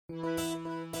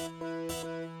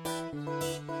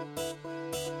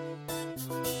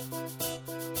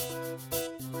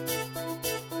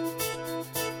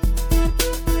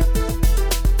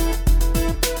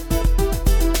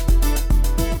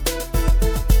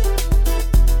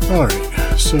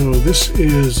Alright, so this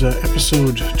is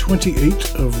episode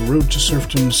 28 of Road to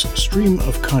Serfdom's Stream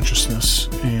of Consciousness,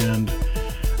 and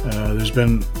there's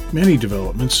been many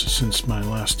developments since my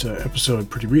last episode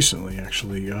pretty recently,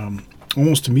 actually.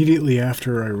 Almost immediately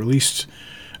after I released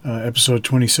episode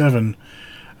 27,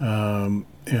 and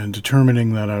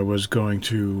determining that I was going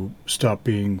to stop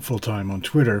being full-time on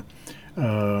Twitter,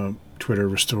 Twitter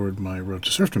restored my Road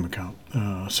to Serfdom account,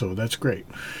 so that's great.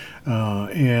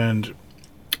 And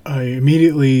I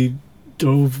immediately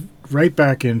dove right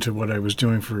back into what I was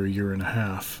doing for a year and a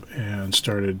half and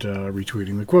started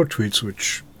retweeting the quote tweets,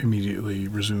 which immediately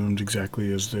resumed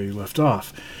exactly as they left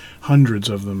off, hundreds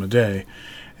of them a day.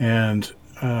 And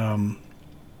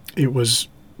it was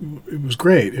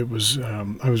great. It was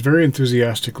I was very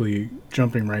enthusiastically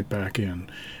jumping right back in,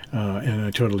 and I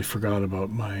totally forgot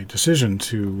about my decision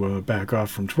to back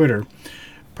off from Twitter,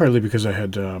 partly because I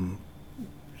had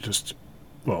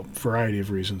variety of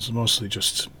reasons, mostly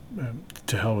just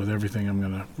to hell with everything. I'm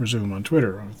going to resume on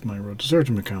Twitter with my Road to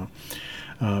Serfdom account,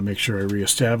 make sure I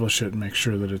reestablish it and make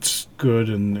sure that it's good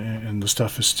and the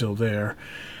stuff is still there.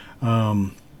 But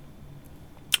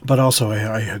also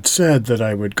I had said that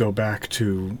I would go back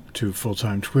to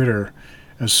full-time Twitter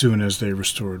as soon as they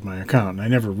restored my account. And I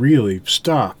never really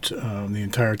stopped. The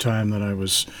entire time that I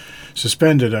was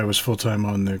suspended, I was full-time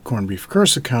on the Corned Beef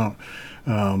Curse account,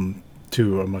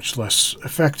 to a much less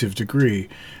effective degree,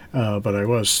 but I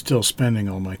was still spending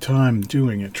all my time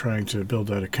doing it, trying to build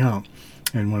that account.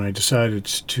 And when I decided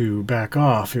to back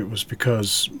off, it was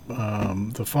because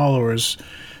the followers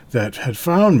that had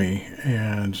found me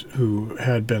and who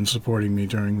had been supporting me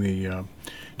during the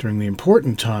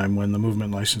important time when the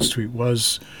movement license tweet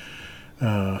was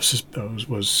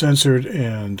censored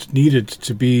and needed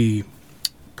to be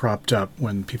propped up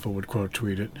when people would quote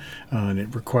tweet it, and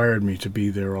it required me to be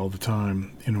there all the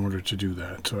time in order to do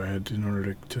that. So in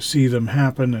order to see them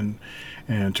happen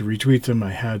and to retweet them,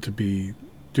 I had to be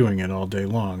doing it all day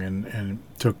long, and it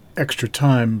took extra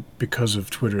time because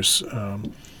of Twitter's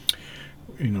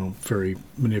very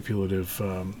manipulative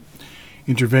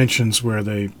interventions where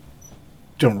they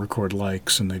don't record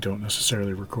likes and they don't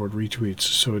necessarily record retweets.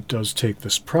 So it does take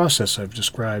this process I've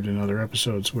described in other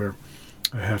episodes where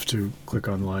I have to click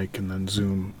on like and then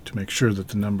zoom to make sure that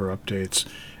the number updates.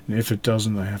 And if it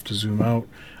doesn't, I have to zoom out,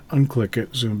 unclick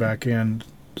it, zoom back in,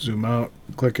 zoom out,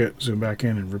 click it, zoom back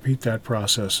in, and repeat that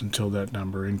process until that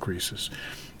number increases.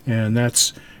 And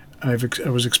I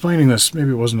was explaining this, maybe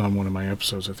it wasn't on one of my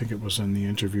episodes, I think it was in the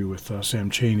interview with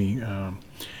Sam Cheney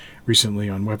recently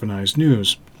on Weaponized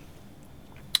News.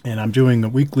 And I'm doing the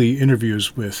weekly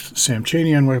interviews with Sam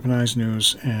Cheney on Weaponized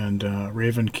News and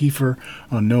Raven Kiefer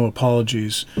on No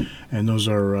Apologies, and those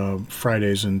are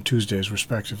Fridays and Tuesdays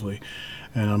respectively.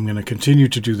 And I'm going to continue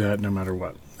to do that no matter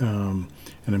what. And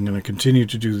I'm going to continue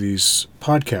to do these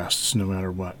podcasts no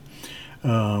matter what.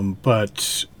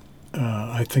 But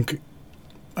I think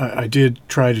I did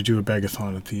try to do a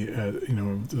begathon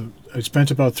at I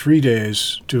spent about 3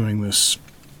 days doing this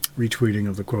retweeting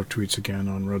of the quote tweets again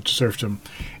on Road to Serfdom,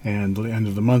 and the end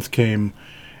of the month came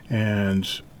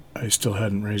and I still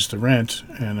hadn't raised the rent,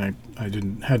 and I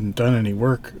hadn't done any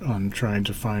work on trying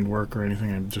to find work or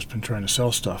anything. I've just been trying to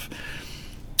sell stuff.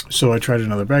 So I tried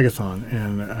another begathon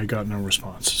and I got no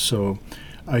response. So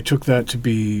I took that to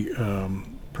be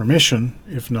permission,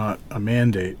 if not a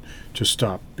mandate, to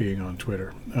stop being on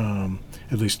Twitter,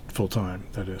 at least full time,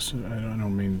 that is. I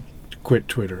don't mean quit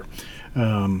Twitter.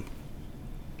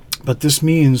 But this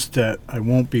means that I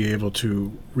won't be able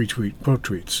to retweet quote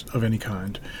tweets of any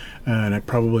kind, and I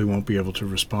probably won't be able to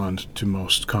respond to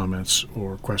most comments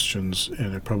or questions,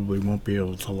 and I probably won't be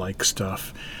able to like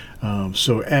stuff.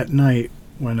 So at night,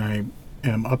 when I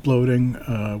am uploading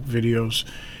videos,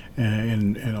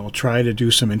 and I'll try to do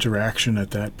some interaction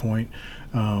at that point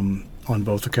on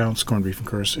both accounts, Corned Beef and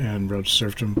Curse and Road to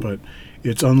Serfdom, but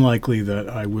it's unlikely that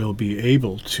I will be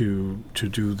able to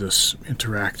do this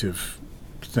interactive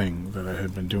thing that I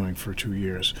had been doing for 2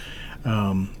 years.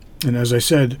 And as I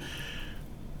said,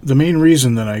 the main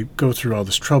reason that I go through all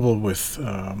this trouble with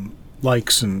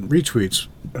likes and retweets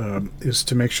is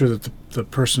to make sure that the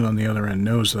person on the other end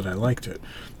knows that I liked it.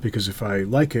 Because if I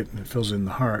like it and it fills in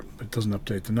the heart but it doesn't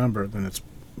update the number, then it's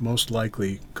most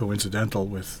likely coincidental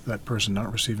with that person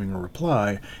not receiving a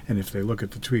reply, and if they look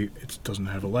at the tweet, it doesn't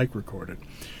have a like recorded.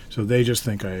 So they just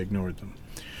think I ignored them.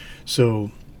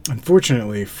 So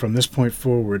unfortunately, from this point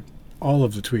forward, all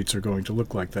of the tweets are going to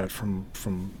look like that from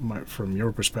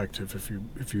your perspective.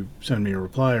 If you send me a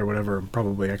reply or whatever, I'm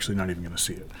probably actually not even going to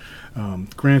see it.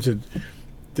 Granted,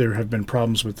 there have been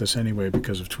problems with this anyway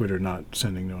because of Twitter not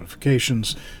sending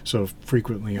notifications, so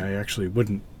frequently I actually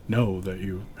wouldn't know that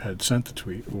you had sent the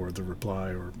tweet or the reply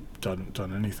or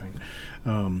done anything.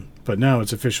 But now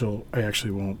it's official. I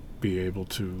actually won't be able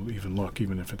to even look,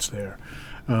 even if it's there.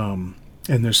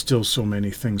 And there's still so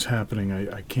many things happening.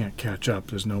 I can't catch up.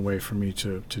 There's no way for me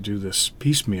to do this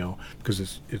piecemeal because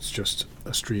it's just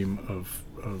a stream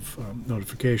of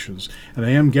notifications. And I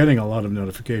am getting a lot of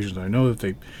notifications. I know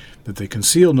that they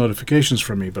conceal notifications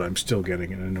from me, but I'm still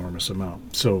getting an enormous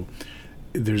amount. So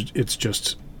it's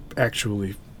just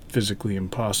actually physically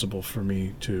impossible for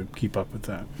me to keep up with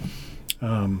that.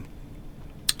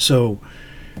 So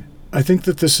I think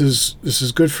that this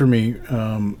is good for me.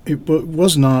 It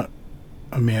was not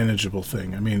a manageable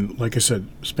thing. I mean, like I said,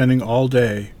 spending all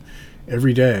day,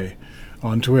 every day,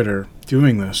 on Twitter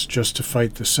doing this just to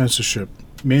fight the censorship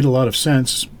made a lot of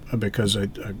sense because I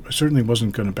certainly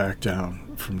wasn't going to back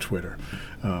down from Twitter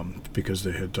because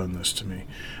they had done this to me.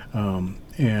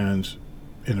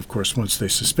 And of course, once they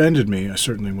suspended me, I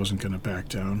certainly wasn't going to back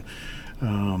down.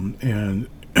 And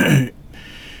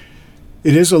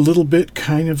it is a little bit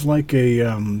kind of like a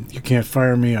you can't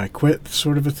fire me, I quit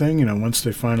sort of a thing. You know, once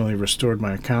they finally restored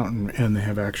my account and they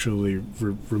have actually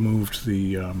removed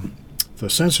the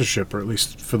censorship, or at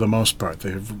least for the most part, they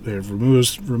have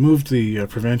removed the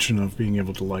prevention of being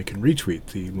able to like and retweet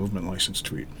the movement license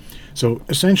tweet. So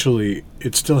essentially,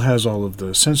 it still has all of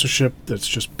the censorship that's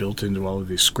just built into all of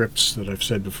these scripts that I've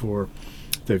said before.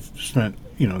 They've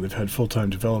had full-time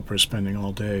developers spending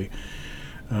all day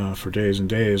for days and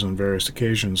days on various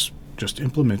occasions just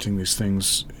implementing these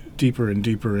things deeper and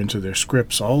deeper into their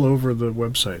scripts all over the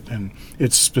website. And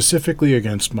it's specifically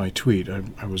against my tweet.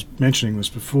 I was mentioning this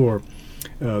before.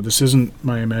 This isn't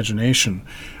my imagination.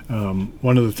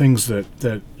 One of the things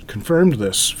that confirmed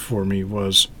this for me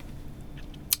was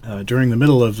during the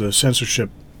middle of the censorship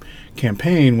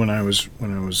campaign, when I was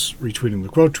retweeting the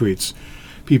quote tweets,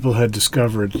 people had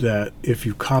discovered that if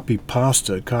you copy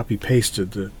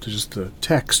pasted just the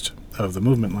text of the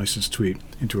movement license tweet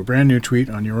into a brand new tweet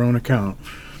on your own account,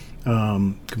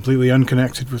 completely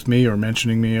unconnected with me or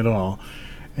mentioning me at all,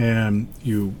 and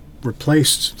you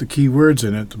replaced the key words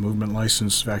in it, the movement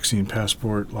license, vaccine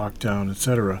passport, lockdown,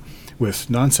 etc., with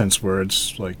nonsense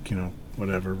words like,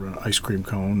 whatever, ice cream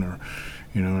cone, or,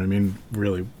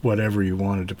 really whatever you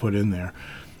wanted to put in there,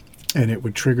 and it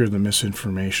would trigger the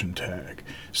misinformation tag.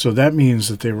 So that means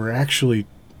that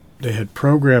they had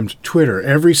programmed Twitter.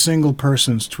 Every single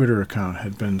person's Twitter account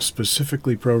had been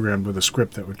specifically programmed with a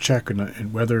script that would check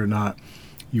whether or not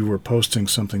you were posting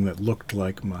something that looked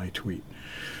like my tweet.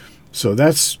 So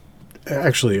that's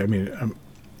actually,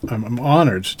 I'm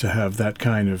honored to have that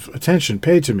kind of attention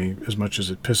paid to me, as much as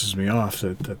it pisses me off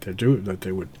that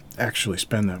they would actually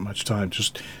spend that much time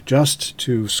just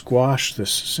to squash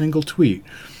this single tweet.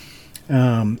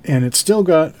 And it still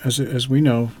got, as we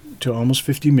know, to almost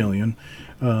 50 million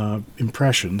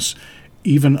impressions,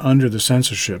 even under the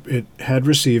censorship. It had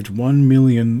received 1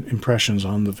 million impressions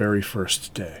on the very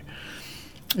first day.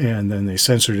 And then they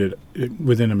censored it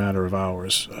within a matter of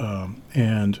hours.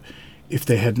 And if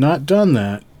they had not done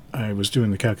that, I was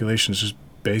doing the calculations, just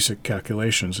basic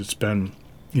calculations. It's been,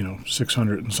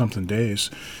 600 and something days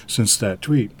since that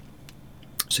tweet.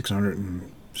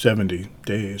 670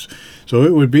 days. So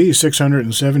it would be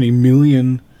 670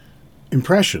 million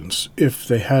impressions if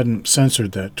they hadn't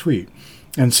censored that tweet.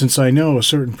 And since I know a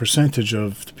certain percentage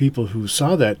of the people who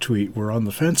saw that tweet were on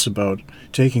the fence about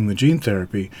taking the gene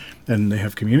therapy, and they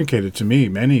have communicated to me,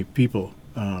 many people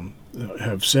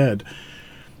have said,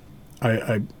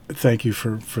 I thank you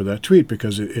for that tweet,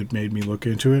 because it made me look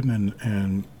into it,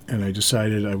 and I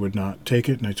decided I would not take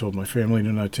it, and I told my family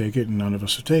to not take it, and none of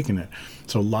us have taken it.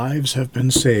 So lives have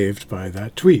been saved by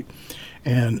that tweet.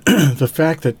 And the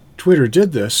fact that Twitter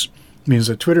did this means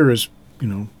that Twitter is,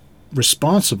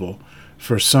 responsible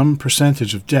for some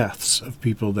percentage of deaths of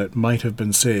people that might have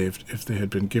been saved if they had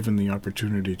been given the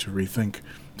opportunity to rethink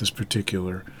this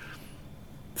particular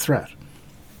threat.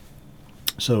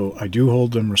 So I do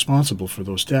hold them responsible for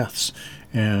those deaths,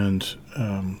 and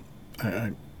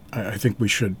I think we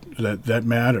should, that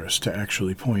matters to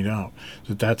actually point out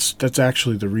that's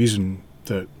actually the reason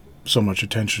that so much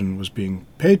attention was being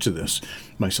paid to this,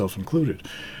 myself included.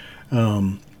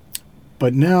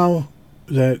 But now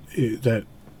that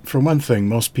for one thing,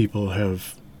 most people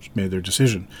have made their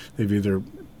decision. They've either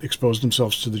exposed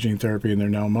themselves to the gene therapy and they're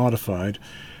now modified,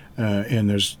 and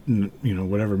there's,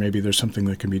 whatever, maybe there's something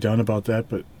that can be done about that,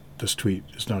 but this tweet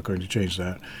is not going to change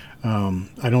that.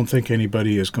 I don't think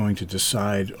anybody is going to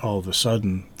decide all of a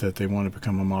sudden that they want to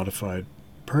become a modified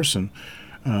person.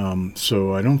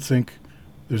 So I don't think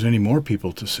there's any more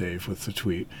people to save with the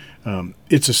tweet.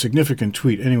 It's a significant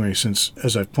tweet anyway, since,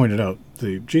 as I've pointed out,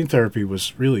 the gene therapy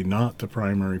was really not the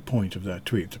primary point of that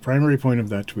tweet. The primary point of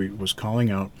that tweet was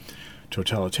calling out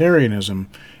totalitarianism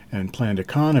and planned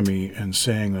economy and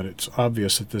saying that it's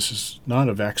obvious that this is not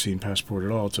a vaccine passport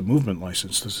at all. It's a movement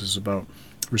license. This is about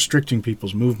restricting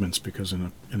people's movements, because in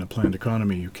a planned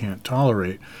economy you can't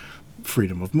tolerate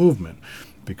freedom of movement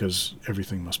because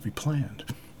everything must be planned.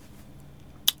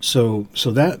 So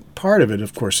that part of it,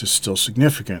 of course, is still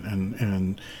significant,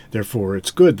 and therefore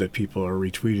it's good that people are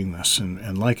retweeting this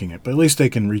and liking it. But at least they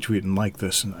can retweet and like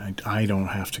this, and I don't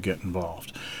have to get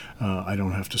involved. I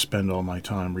don't have to spend all my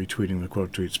time retweeting the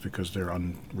quote tweets because they're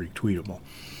unretweetable.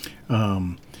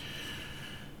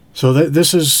 So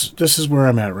this is where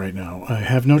I'm at right now. I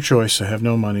have no choice. I have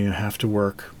no money. I have to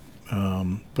work,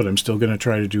 but I'm still going to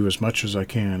try to do as much as I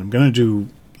can. I'm going to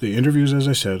do the interviews, as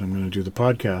I said. I'm going to do the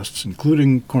podcasts,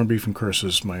 including Corned Beef and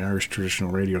Curses, my Irish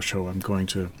traditional radio show. I'm going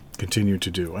to continue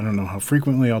to do. I don't know how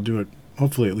frequently I'll do it.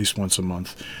 Hopefully at least once a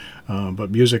month.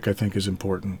 But music, I think, is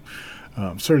important.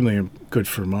 Certainly good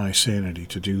for my sanity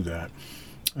to do that.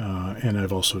 And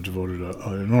I've also devoted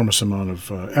an enormous amount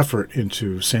of effort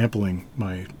into sampling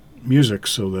my music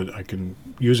so that I can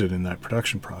use it in that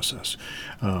production process.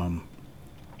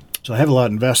 So I have a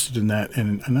lot invested in that,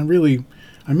 and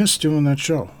I miss doing that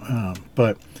show.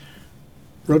 But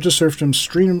Road to Serfdom,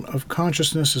 stream of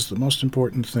consciousness is the most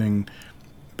important thing,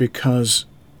 because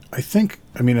I think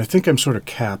I'm sort of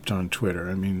capped on Twitter.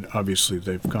 I mean, obviously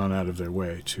they've gone out of their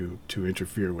way to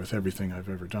interfere with everything I've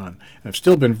ever done. And I've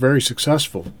still been very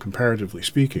successful, comparatively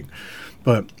speaking.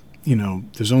 But,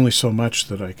 there's only so much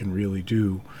that I can really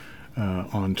do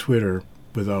on Twitter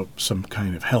without some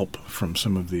kind of help from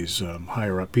some of these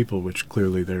higher-up people, which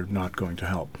clearly they're not going to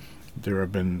help. There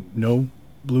have been no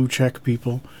blue-check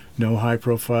people, no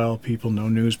high-profile people, no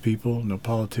news people, no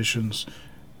politicians,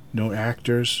 no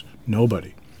actors,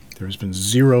 nobody. There has been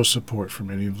zero support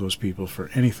from any of those people for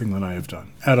anything that I have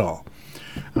done, at all.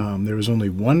 There was only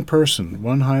one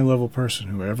high-level person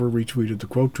who ever retweeted the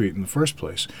quote tweet in the first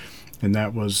place, and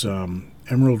that was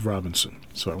Emerald Robinson.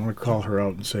 So I want to call her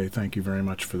out and say thank you very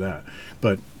much for that.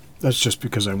 But that's just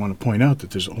because I want to point out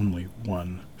that there's only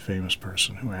one famous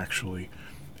person who actually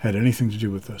had anything to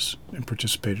do with this and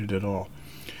participated at all.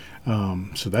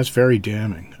 So that's very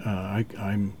damning.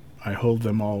 I hold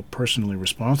them all personally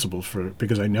responsible for it,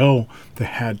 because I know they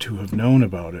had to have known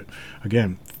about it.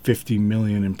 Again, 50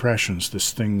 million impressions.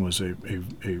 This thing was a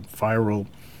viral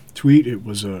tweet. It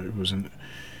was an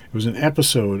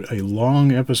episode, a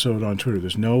long episode on Twitter.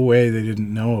 There's no way they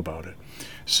didn't know about it.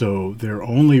 So their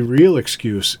only real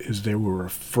excuse is they were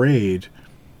afraid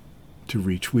to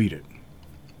retweet it.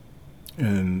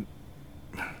 And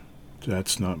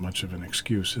that's not much of an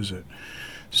excuse, is it?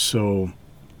 So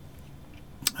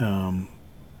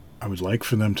I would like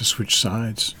for them to switch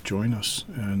sides, join us,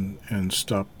 and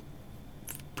stop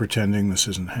pretending this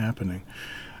isn't happening.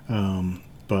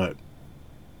 But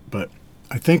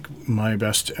I think my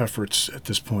best efforts at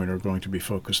this point are going to be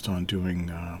focused on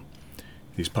doing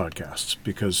these podcasts,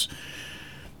 because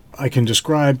I can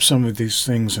describe some of these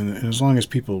things, and as long as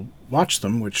people watch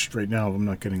them, which right now I'm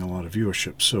not getting a lot of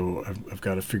viewership, so I've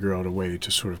got to figure out a way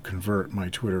to sort of convert my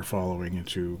Twitter following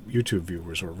into YouTube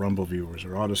viewers, or Rumble viewers,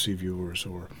 or Odyssey viewers,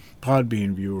 or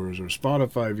Podbean viewers, or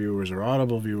Spotify viewers, or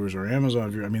Audible viewers, or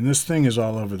Amazon viewers. I mean, this thing is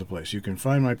all over the place. You can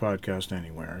find my podcast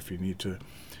anywhere. If you need to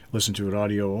listen to it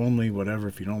audio only, whatever.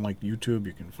 If you don't like YouTube,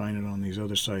 you can find it on these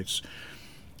other sites.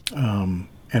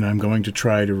 And I'm going to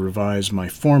try to revise my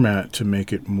format to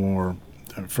make it more,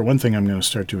 for one thing, I'm going to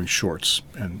start doing shorts,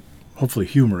 and hopefully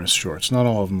humorous shorts. Not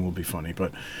all of them will be funny,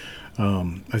 but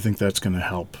I think that's going to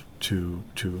help to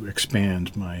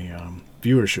expand my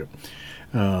viewership.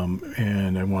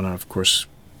 And I want to, of course,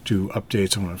 do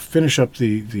updates. I want to finish up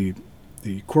the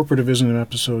corporativism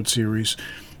episode series.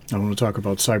 I want to talk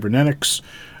about cybernetics.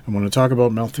 I want to talk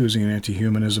about Malthusian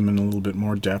anti-humanism in a little bit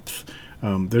more depth.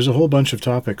 There's a whole bunch of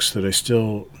topics that I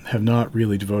still have not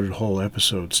really devoted whole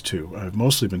episodes to. I've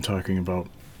mostly been talking about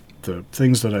the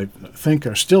things that I think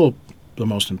are still the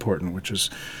most important, which is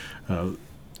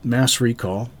mass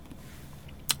recall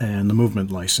and the movement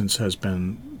license.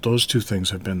 Those two things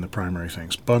have been the primary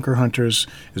things. Bunker hunters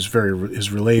is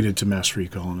related to mass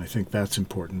recall, and I think that's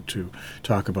important to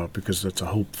talk about, because that's a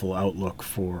hopeful outlook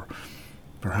for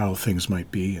how things might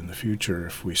be in the future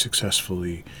if we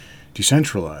successfully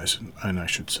decentralize, and I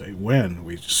should say when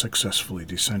we successfully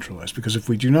decentralize, because if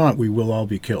we do not, we will all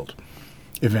be killed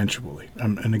eventually.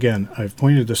 And again, I've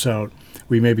pointed this out.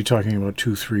 We may be talking about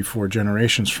 2, 3, 4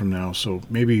 generations from now, so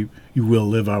maybe you will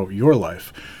live out your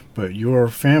life, but your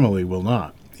family will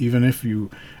not. Even if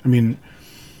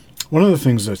One of the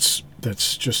things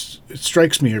that's just, it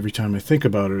strikes me every time I think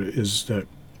about it, is that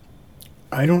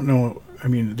I don't know. I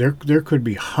mean, there could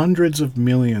be hundreds of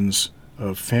millions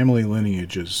of family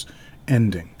lineages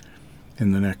ending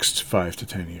in the next 5 to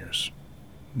 10 years.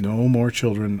 No more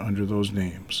children under those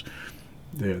names.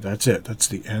 That's it. That's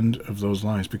the end of those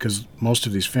lines, because most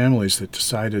of these families that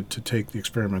decided to take the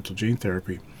experimental gene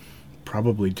therapy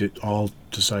probably all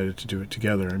decided to do it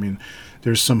together. I mean,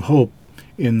 there's some hope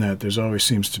in that there's always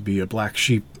seems to be a black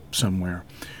sheep somewhere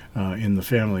in the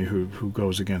family who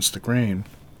goes against the grain,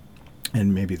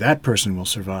 and maybe that person will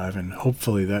survive, and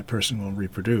hopefully that person will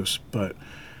reproduce. But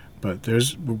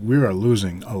we are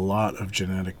losing a lot of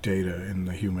genetic data in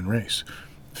the human race.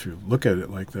 If you look at it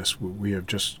like this, we have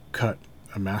just cut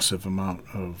a massive amount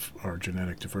of our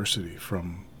genetic diversity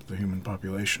from the human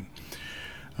population.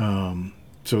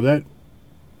 So that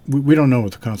we don't know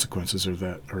what the consequences of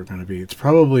that are going to be. It's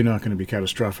probably not going to be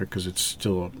catastrophic, because it's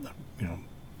still,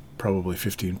 probably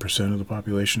 15% of the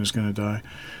population is going to die,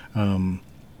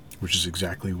 which is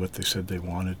exactly what they said they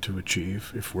wanted to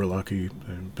achieve. If we're lucky,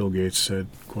 Bill Gates said,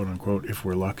 quote unquote, if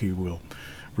we're lucky, we'll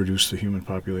reduce the human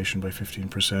population by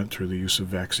 15% through the use of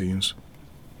vaccines.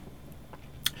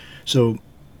 So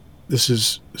this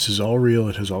is all real.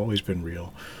 It has always been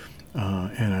real.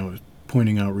 And I was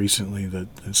pointing out recently that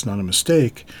it's not a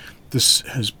mistake. This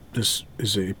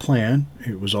is a plan.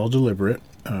 It was all deliberate,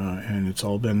 and it's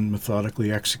all been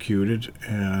methodically executed,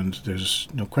 and there's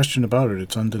no question about it.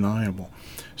 It's undeniable.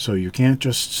 So you can't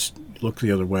just look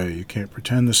the other way. You can't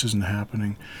pretend this isn't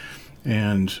happening.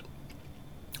 And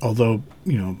although,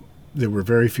 there were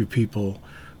very few people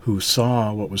who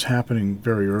saw what was happening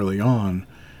very early on,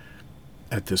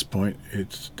 at this point,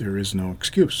 there is no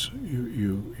excuse.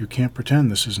 You can't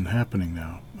pretend this isn't happening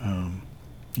now.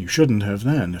 You shouldn't have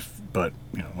then, but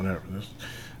whatever. There's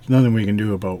nothing we can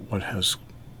do about what has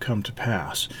come to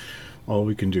pass. All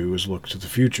we can do is look to the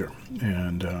future.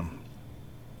 And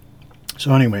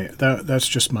so anyway, that's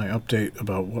just my update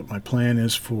about what my plan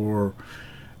is for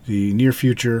the near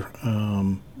future,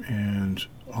 and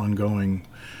ongoing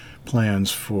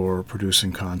plans for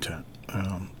producing content.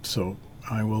 So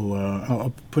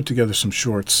I'll put together some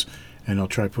shorts, and I'll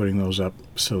try putting those up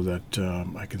so that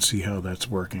I can see how that's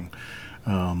working.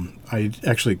 I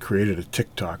actually created a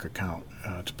TikTok account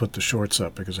to put the shorts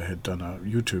up, because I had done a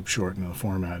YouTube short, and the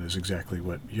format is exactly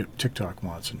what TikTok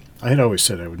wants. And I had always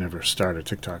said I would never start a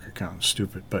TikTok account. It's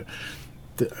stupid, but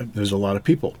there's a lot of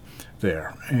people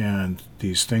there, and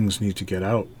these things need to get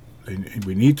out.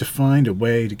 We need to find a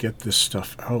way to get this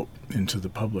stuff out into the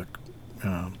public,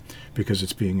 because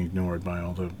it's being ignored by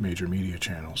all the major media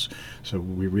channels. So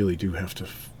we really do have to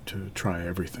try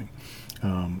everything.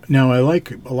 Now, a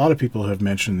lot of people have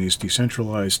mentioned these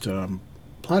decentralized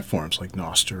platforms like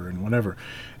Nostr and whatever,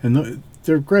 and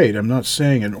they're great. I'm not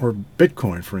saying or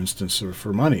Bitcoin, for instance, or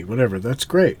for money, whatever. That's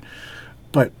great,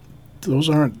 but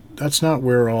that's not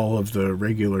where all of the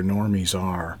regular normies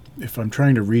are. If I'm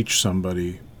trying to reach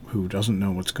somebody who doesn't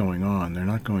know what's going on, they're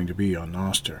not going to be on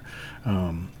Nostr.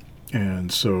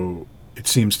 And so it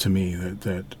seems to me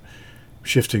that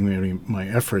shifting my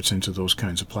efforts into those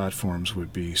kinds of platforms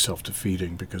would be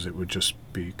self-defeating, because it would just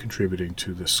be contributing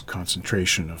to this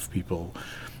concentration of people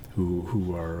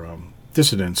who are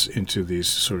dissidents into these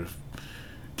sort of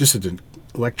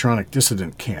electronic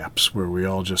dissident camps, where we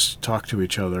all just talk to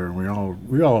each other, and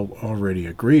we all already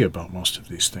agree about most of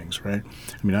these things, right?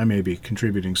 I mean, I may be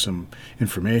contributing some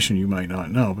information you might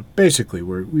not know, but basically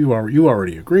you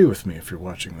already agree with me if you're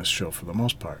watching this show for the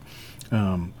most part.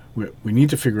 We need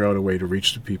to figure out a way to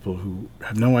reach the people who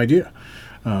have no idea.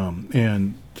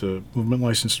 And the Movement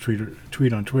License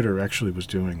tweet on Twitter actually was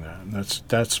doing that, and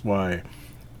that's why,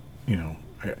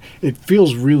 it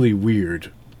feels really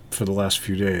weird for the last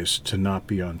few days to not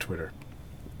be on Twitter.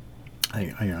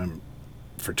 I'm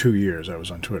for 2 years I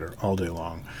was on Twitter all day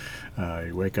long.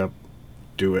 You wake up,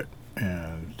 do it,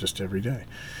 and just every day.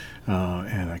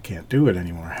 And I can't do it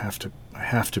anymore. I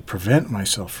have to prevent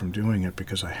myself from doing it,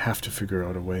 because I have to figure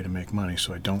out a way to make money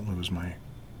so I don't lose my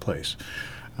place.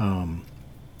 And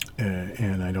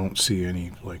I don't see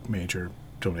any major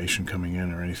donation coming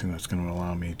in or anything that's going to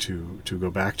allow me to go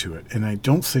back to it. And I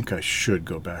don't think I should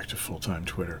go back to full-time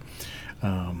Twitter.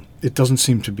 It didn't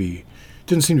seem to be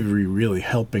really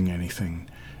helping anything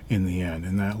in the end.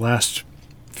 In that last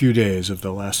few days of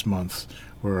the last month,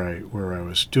 where I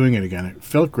was doing it again, it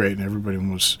felt great, and everybody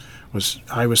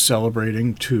I was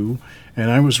celebrating too, and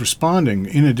I was responding.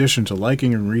 In addition to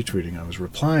liking and retweeting, I was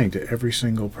replying to every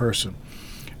single person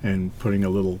and putting a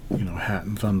little hat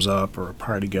and thumbs up or a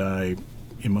party guy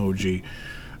emoji,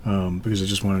 because I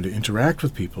just wanted to interact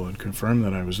with people and confirm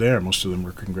that I was there. Most of them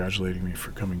were congratulating me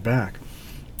for coming back.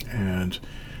 And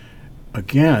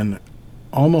again,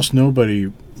 almost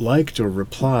nobody liked or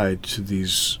replied to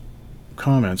these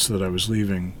comments that I was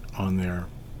leaving on their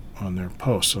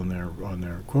posts, on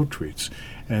their quote tweets.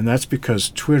 And that's because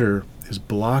Twitter is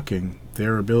blocking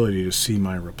their ability to see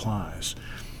my replies.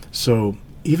 So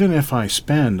even if I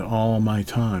spend all my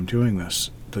time doing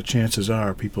this, the chances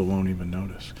are people won't even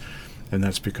notice. And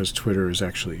that's because Twitter is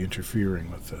actually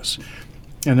interfering with this.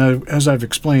 And as I've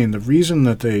explained, the reason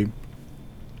that they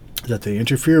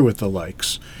interfere with the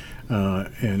likes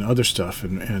and other stuff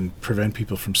and prevent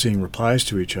people from seeing replies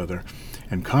to each other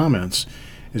and comments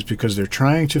is because they're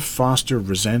trying to foster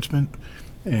resentment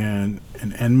and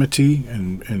enmity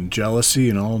and jealousy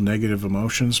and all negative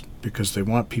emotions, because they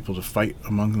want people to fight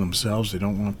among themselves. They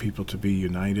don't want people to be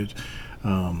united.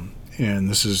 And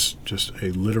this is just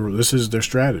this is their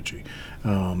strategy,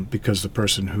 because the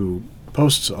person who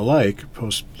posts a like,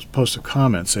 posts a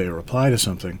comment, say a reply to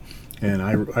something, and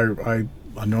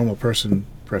a normal person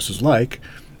presses like,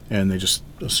 and they just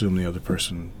assume the other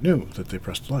person knew that they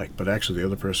pressed like. But actually the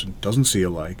other person doesn't see a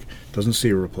like, doesn't see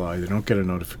a reply, they don't get a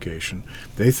notification,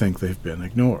 they think they've been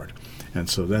ignored. And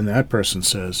so then that person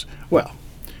says, well,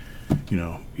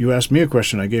 you asked me a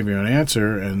question, I gave you an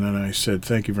answer, and then I said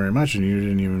thank you very much, and you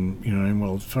didn't even,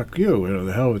 well, fuck you,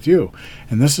 the hell with you.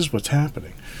 And this is what's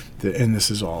happening. And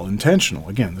this is all intentional.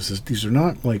 Again, these are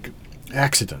not like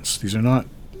accidents. These are not,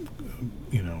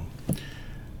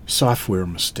 software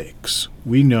mistakes.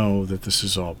 We know that this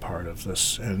is all part of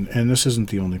this, and this isn't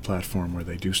the only platform where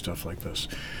they do stuff like this.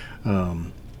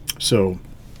 So,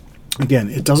 again,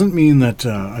 it doesn't mean that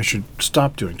I should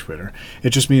stop doing Twitter.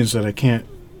 It just means that I can't.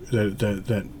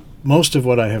 That most of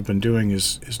what I have been doing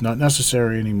is not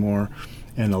necessary anymore,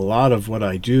 and a lot of what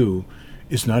I do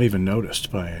is not even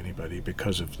noticed by anybody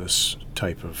because of this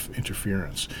type of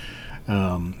interference.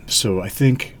 So I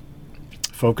think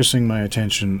focusing my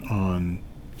attention on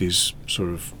these sort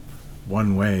of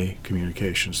one-way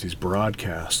communications, these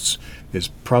broadcasts, is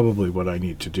probably what I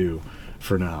need to do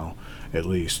for now, at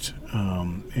least.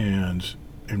 And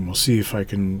we'll see if I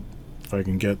can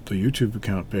get the YouTube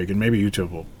account big, and maybe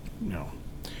YouTube will,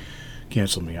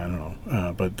 cancel me. I don't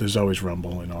know. But there's always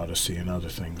Rumble and Odyssey and other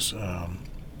things.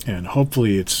 And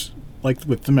hopefully it's like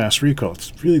with the mass recall.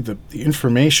 It's really the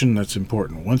information that's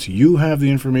important. Once you have the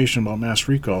information about mass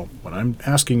recall, what I'm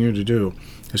asking you to do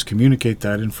is communicate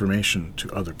that information to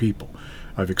other people.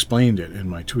 I've explained it in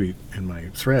my tweet, in my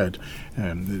thread,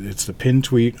 and it's the pinned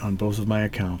tweet on both of my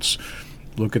accounts.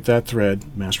 Look at that thread,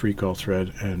 mass recall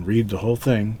thread, and read the whole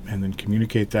thing, and then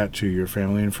communicate that to your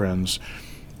family and friends.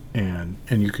 And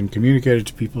you can communicate it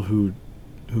to people who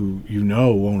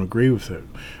won't agree with it,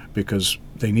 because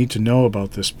they need to know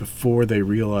about this before they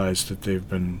realize that they've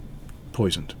been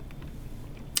poisoned.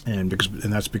 And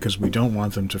that's because we don't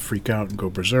want them to freak out and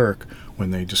go berserk when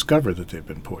they discover that they've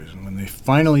been poisoned. When they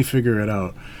finally figure it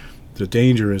out, the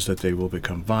danger is that they will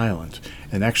become violent.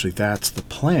 And actually that's the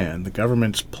plan. The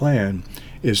government's plan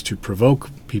is to provoke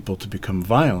people to become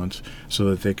violent so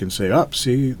that they can say,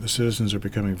 see, the citizens are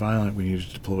becoming violent, we need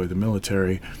to deploy the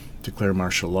military, declare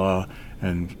martial law,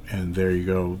 and there you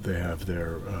go, they have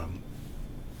their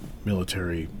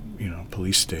military,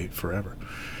 police state forever.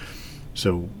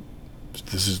 So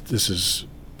this is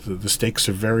the stakes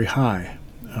are very high,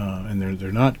 and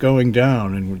they're not going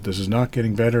down, and this is not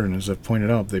getting better. And as I've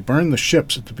pointed out, they burned the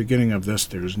ships at the beginning of this.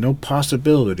 There is no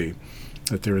possibility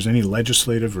that there is any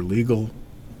legislative or legal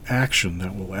action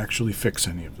that will actually fix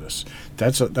any of this.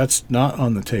 That's not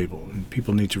on the table, and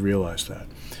people need to realize that.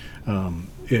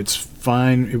 It's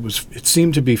fine. It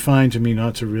seemed to be fine to me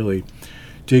not to really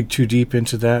dig too deep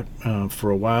into that for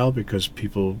a while, because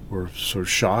people were sort of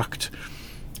shocked.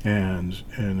 And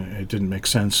it didn't make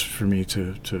sense for me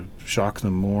to shock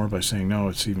them more by saying, no,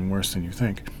 it's even worse than you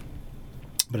think.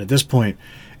 But at this point,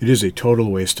 it is a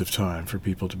total waste of time for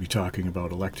people to be talking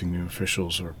about electing new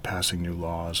officials or passing new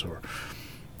laws or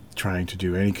trying to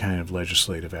do any kind of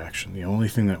legislative action. The only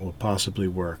thing that will possibly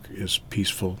work is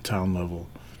peaceful, town-level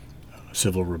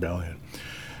civil rebellion.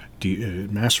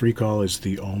 Mass recall is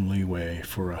the only way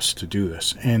for us to do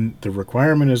this. And the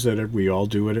requirement is that we all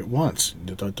do it at once.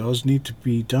 That does need to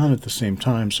be done at the same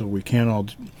time, so we can't all...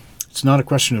 It's not a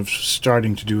question of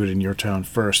starting to do it in your town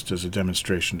first as a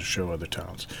demonstration to show other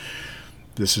towns.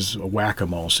 This is a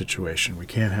whack-a-mole situation. We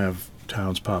can't have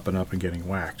towns popping up and getting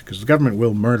whacked, because the government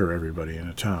will murder everybody in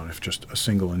a town if just a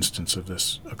single instance of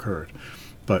this occurred.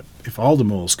 But if all the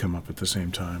moles come up at the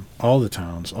same time, all the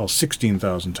towns, all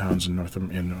 16,000 towns in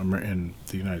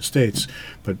the United States,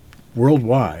 but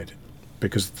worldwide,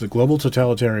 because the global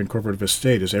totalitarian corporativist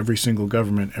state is every single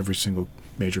government, every single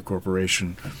major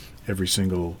corporation, every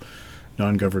single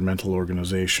non-governmental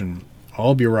organization,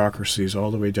 all bureaucracies,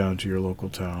 all the way down to your local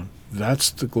town. That's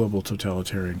the global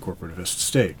totalitarian corporativist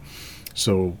state.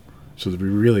 So that we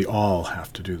really all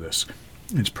have to do this.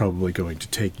 It's probably going to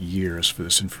take years for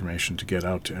this information to get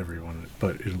out to everyone,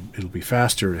 but it'll be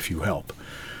faster if you help.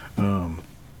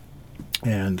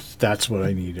 And that's what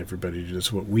I need everybody to do.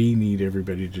 That's what we need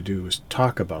everybody to do, is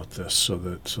talk about this so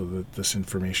that this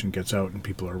information gets out and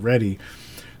people are ready,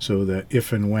 so that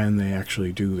if and when they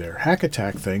actually do their hack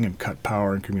attack thing and cut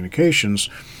power and communications,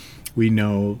 we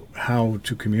know how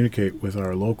to communicate with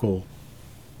our local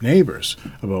neighbors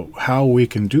about how we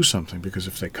can do something. Because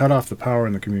if they cut off the power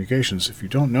and the communications, if you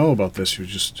don't know about this, you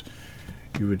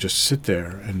would just sit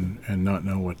there and not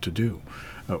know what to do,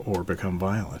 or become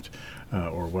violent,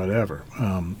 or whatever.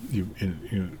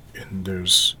 And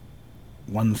there's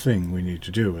one thing we need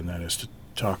to do, and that is to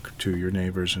talk to your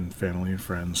neighbors and family and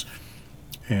friends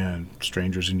and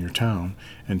strangers in your town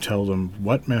and tell them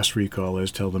what mass recall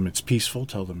is. Tell them it's peaceful.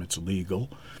 Tell them it's legal,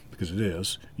 because it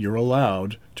is. You're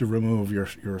allowed to remove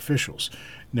your officials.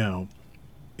 Now,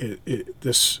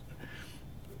 this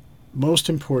most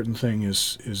important thing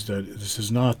is that this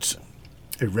is not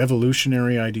a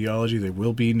revolutionary ideology. There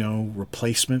will be no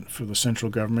replacement for the central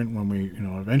government. When we,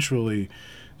 eventually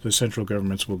the central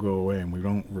governments will go away and we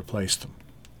won't replace them.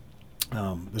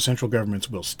 The central governments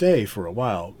will stay for a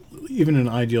while, even in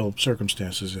ideal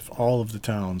circumstances. If all of the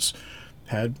towns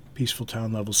had peaceful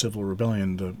town-level civil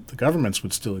rebellion, the governments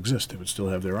would still exist. They would still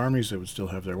have their armies, they would still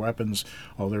have their weapons,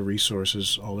 all their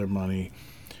resources, all their money.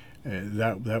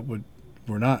 We're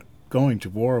not going to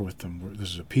war with them. This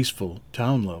is a peaceful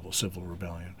town-level civil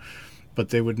rebellion. But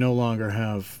they would no longer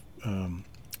have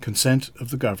consent of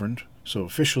the governed, so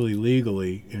officially,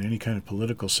 legally, in any kind of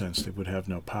political sense, they would have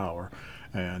no power.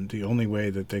 And the only way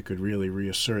that they could really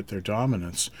reassert their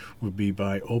dominance would be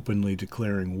by openly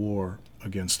declaring war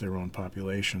against their own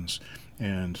populations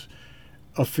and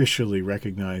officially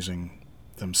recognizing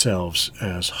themselves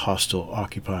as hostile,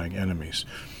 occupying enemies.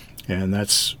 And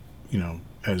that's,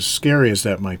 as scary as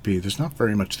that might be, there's not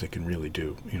very much they can really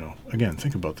do. Again,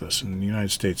 think about this. In the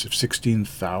United States, if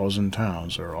 16,000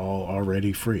 towns are all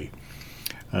already free,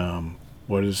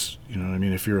 what is,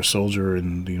 if you're a soldier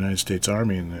in the United States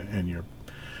Army and you're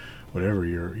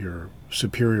your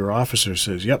superior officer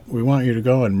says, yep, we want you to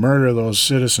go and murder those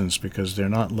citizens because they're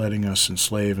not letting us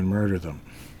enslave and murder them.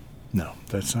 No,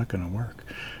 that's not going to work.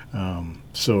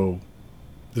 So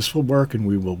this will work and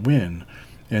we will win.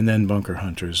 And then bunker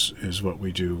hunters is what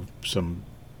we do some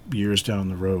years down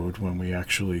the road, when we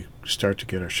actually start to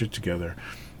get our shit together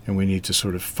and we need to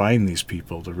sort of find these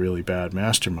people, the really bad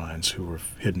masterminds who were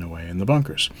hidden away in the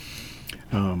bunkers.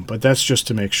 But that's just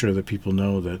to make sure that people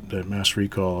know that mass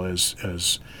recall,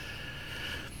 as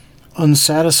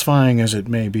unsatisfying as it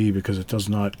may be, because it does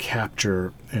not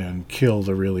capture and kill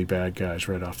the really bad guys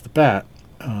right off the bat,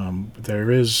 there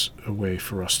is a way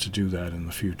for us to do that in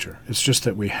the future. It's just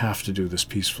that we have to do this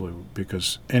peacefully,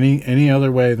 because any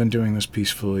other way than doing this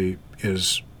peacefully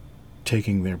is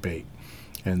taking their bait.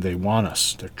 And they want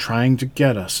us. They're trying to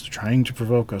get us. They're trying to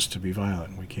provoke us to be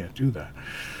violent. We can't do that.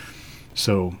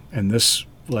 So, and this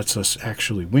lets us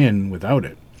actually win without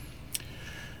it.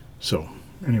 So,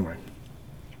 anyway,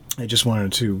 I just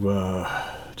wanted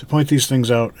to point these things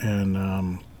out, and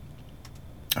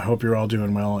I hope you're all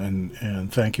doing well,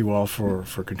 and thank you all for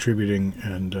contributing,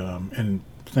 and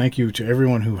thank you to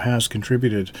everyone who has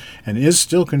contributed and is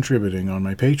still contributing on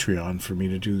my Patreon for me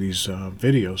to do these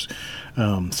videos.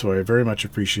 So I very much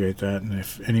appreciate that, and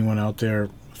if anyone out there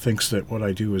thinks that what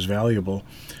I do is valuable,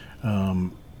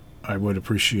 I would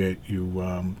appreciate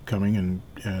you coming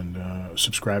and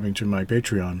subscribing to my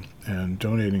Patreon and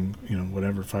donating,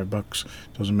 whatever, $5,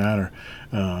 doesn't matter.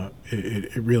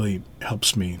 It really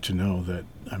helps me to know that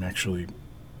I'm actually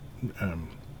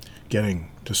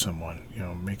getting to someone,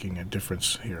 making a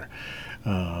difference here,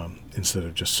 instead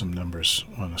of just some numbers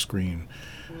on a screen.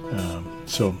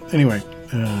 So anyway,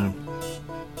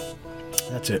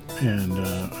 that's it, and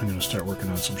I'm going to start working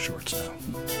on some shorts now.